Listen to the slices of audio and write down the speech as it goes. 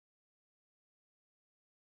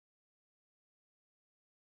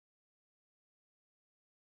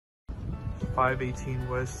518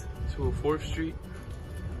 West 204th Street.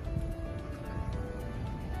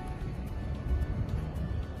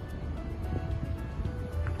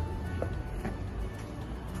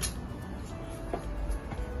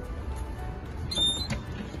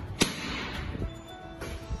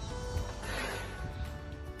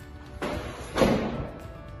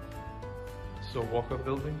 So walk-up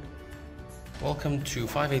building. Welcome to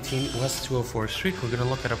 518 West 204th Street. We're going to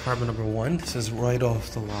look at apartment number 1. This is right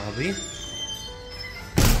off the lobby.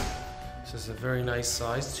 This is a very nice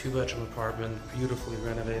size, 2-bedroom apartment, beautifully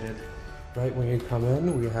renovated. Right when you come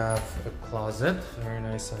in, we have a closet, very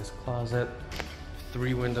nice size closet.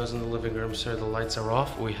 3 windows in the living room, so the lights are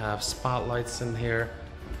off. We have spotlights in here.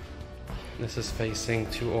 This is facing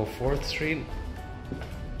 204th Street.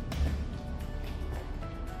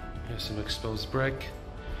 Here's some exposed brick.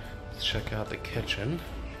 Let's check out the kitchen.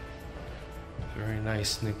 Very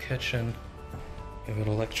nice new kitchen. You have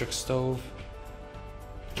an electric stove.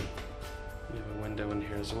 You have a window in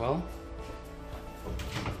here as well.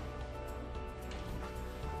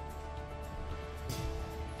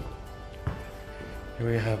 Here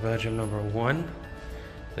we have bedroom number 1.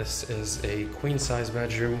 This is a queen size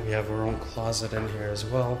bedroom. We have our own closet in here as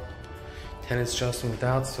well. Tenants just moved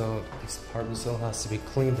out, so this apartment still has to be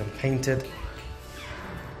cleaned and painted.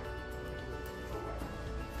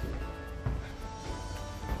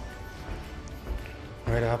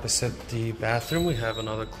 Right opposite the bathroom, we have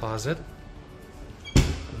another closet.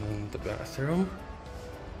 And the bathroom.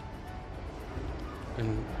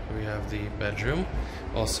 And here we have the bedroom.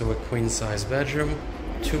 Also a queen size bedroom,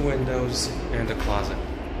 2 windows, and a closet.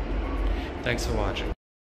 Thanks for watching.